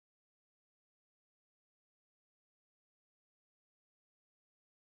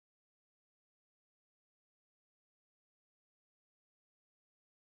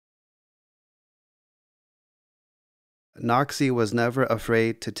Nokwsi was never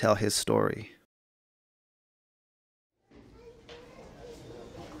afraid to tell his story.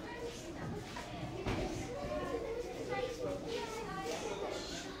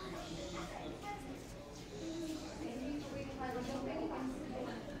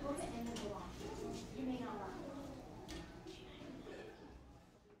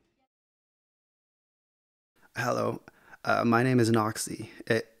 Hello, my name is Nokwsi.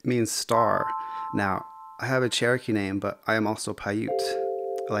 It means star. Now, I have a Cherokee name, but I am also Paiute,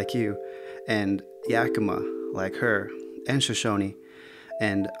 like you, and Yakama, like her, and Shoshone.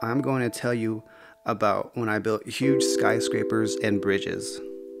 And I'm going to tell you about when I built huge skyscrapers and bridges.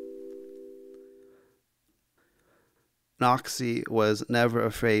 Nokwsi was never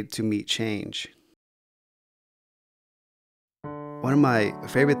afraid to meet change. One of my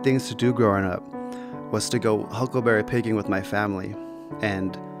favorite things to do growing up was to go huckleberry picking with my family,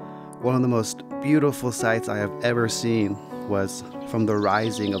 and one of the most beautiful sights I have ever seen was from the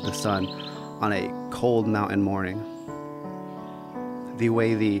rising of the sun on a cold mountain morning. The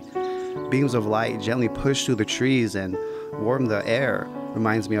way the beams of light gently push through the trees and warm the air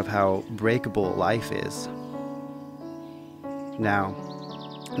reminds me of how breakable life is. Now,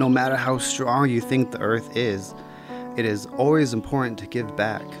 no matter how strong you think the earth is, it is always important to give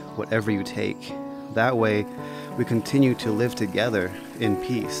back whatever you take. That way, we continue to live together in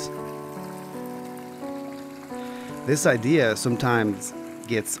peace. This idea sometimes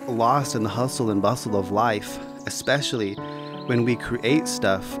gets lost in the hustle and bustle of life, especially when we create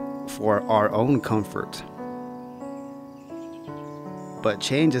stuff for our own comfort. But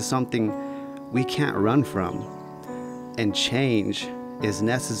change is something we can't run from, and change is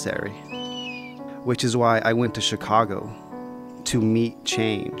necessary, which is why I went to Chicago to meet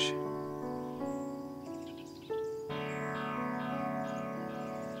change.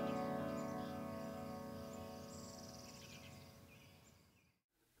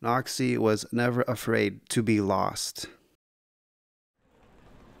 Nokwsi was never afraid to be lost.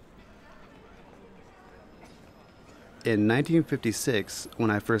 In 1956, when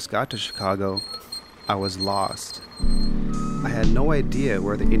I first got to Chicago, I was lost. I had no idea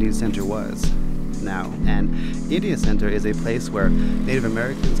where the Indian Center was. Now, an Indian Center is a place where Native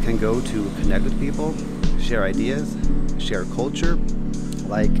Americans can go to connect with people, share ideas, share culture,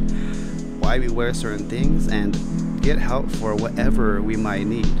 like why we wear certain things, and get help for whatever we might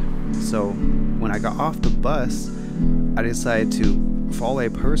need. So when I got off the bus, I decided to follow a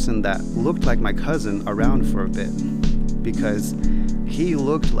person that looked like my cousin around for a bit, because he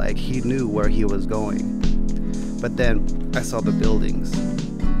looked like he knew where he was going. But then I saw the buildings.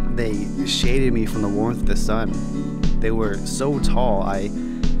 They shaded me from the warmth of the sun. They were so tall I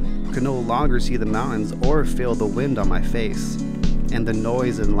could no longer see the mountains or feel the wind on my face, and the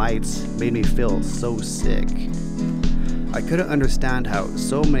noise and lights made me feel so sick. I couldn't understand how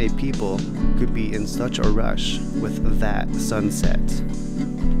so many people could be in such a rush with that sunset.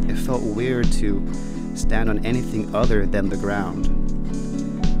 It felt weird to stand on anything other than the ground.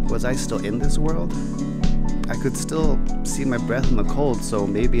 Was I still in this world? I could still see my breath in the cold, so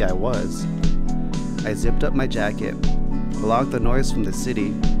maybe I was. I zipped up my jacket, blocked the noise from the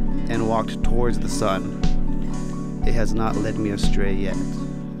city, and walked towards the sun. It has not led me astray yet.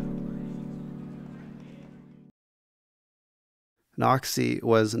 Nokwsi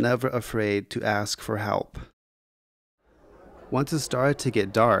was never afraid to ask for help. Once it started to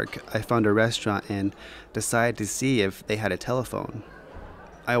get dark, I found a restaurant and decided to see if they had a telephone.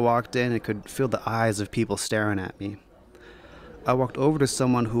 I walked in and could feel the eyes of people staring at me. I walked over to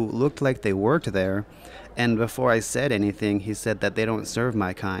someone who looked like they worked there, and before I said anything, he said that they don't serve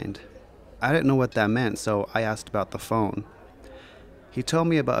my kind. I didn't know what that meant, so I asked about the phone. He told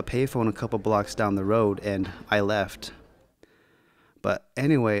me about a payphone a couple blocks down the road, and I left. But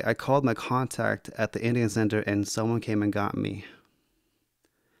anyway, I called my contact at the Indian Center and someone came and got me.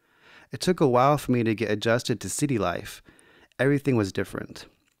 It took a while for me to get adjusted to city life. Everything was different.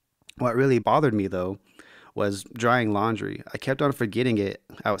 What really bothered me, though, was drying laundry. I kept on forgetting it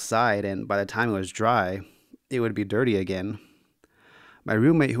outside, and by the time it was dry, it would be dirty again. My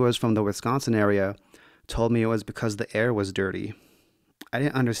roommate, who was from the Wisconsin area, told me it was because the air was dirty. I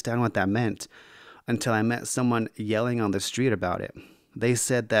didn't understand what that meant until I met someone yelling on the street about it. They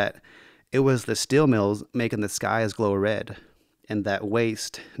said that it was the steel mills making the skies glow red, and that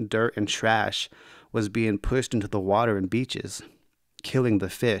waste, dirt, and trash was being pushed into the water and beaches, killing the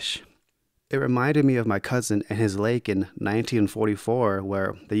fish. It reminded me of my cousin and his lake in 1944,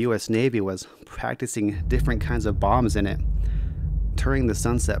 where the U.S. Navy was practicing different kinds of bombs in it, turning the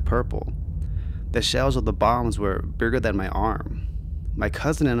sunset purple. The shells of the bombs were bigger than my arm. My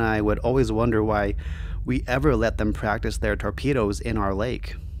cousin and I would always wonder why we ever let them practice their torpedoes in our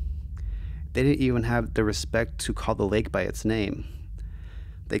lake. They didn't even have the respect to call the lake by its name.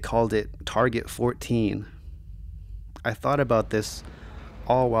 They called it Target 14. I thought about this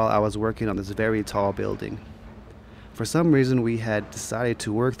all while I was working on this very tall building. For some reason, we had decided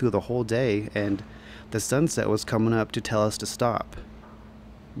to work through the whole day, and the sunset was coming up to tell us to stop.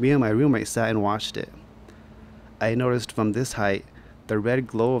 Me and my roommate sat and watched it. I noticed from this height, the red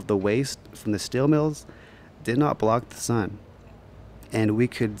glow of the waste from the steel mills did not block the sun, and we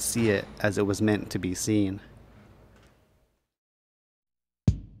could see it as it was meant to be seen.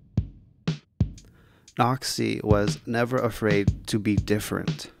 Nokwsi was never afraid to be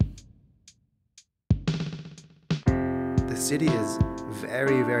different. The city is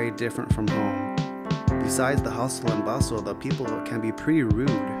very, very different from home. Besides the hustle and bustle, the people can be pretty rude.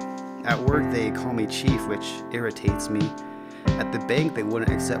 At work, they call me chief, which irritates me. At the bank, they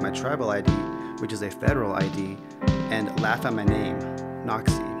wouldn't accept my tribal ID, which is a federal ID, and laugh at my name,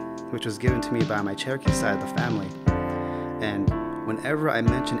 Nokwsi, which was given to me by my Cherokee side of the family. And whenever I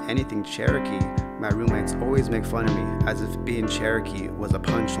mention anything Cherokee, my roommates always make fun of me as if being Cherokee was a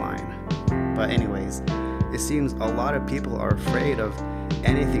punchline. But anyways, it seems a lot of people are afraid of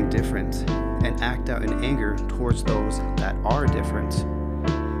anything different and act out in anger towards those that are different.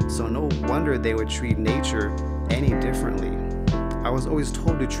 So no wonder they would treat nature any differently. I was always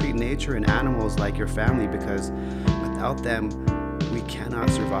told to treat nature and animals like your family because without them, we cannot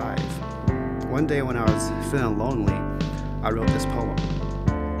survive. One day when I was feeling lonely, I wrote this poem.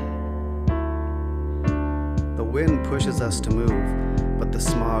 The wind pushes us to move, but the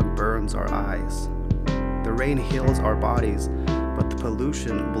smog burns our eyes. The rain heals our bodies, but the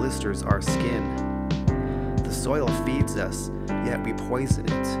pollution blisters our skin. The soil feeds us, yet we poison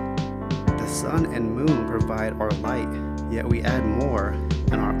it. The sun and moon provide our light, yet we add more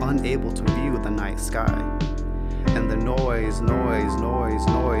and are unable to view the night sky. And the noise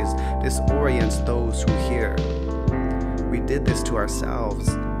disorients those who hear. We did this to ourselves,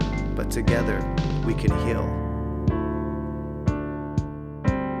 but together we can heal.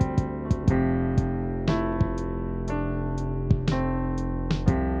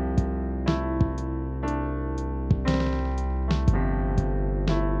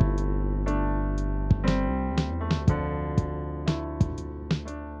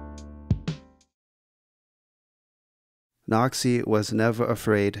 Nokwsi was never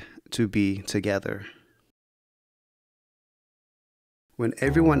afraid to be together. When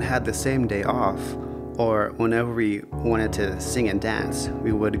everyone had the same day off, or whenever we wanted to sing and dance,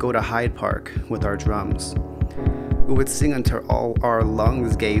 we would go to Hyde Park with our drums. We would sing until all our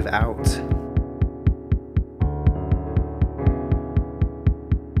lungs gave out.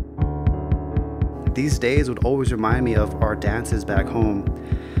 These days would always remind me of our dances back home,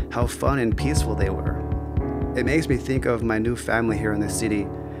 how fun and peaceful they were. It makes me think of my new family here in the city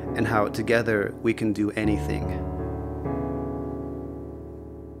and how together we can do anything.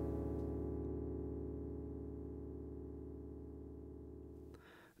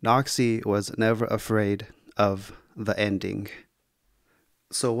 Nokwsi was never afraid of the ending.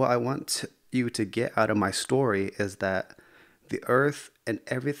 So what I want you to get out of my story is that the earth and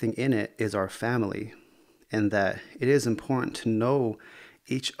everything in it is our family, and that it is important to know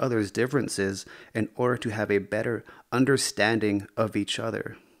each other's differences in order to have a better understanding of each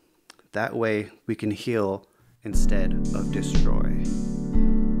other. That way we can heal instead of destroy.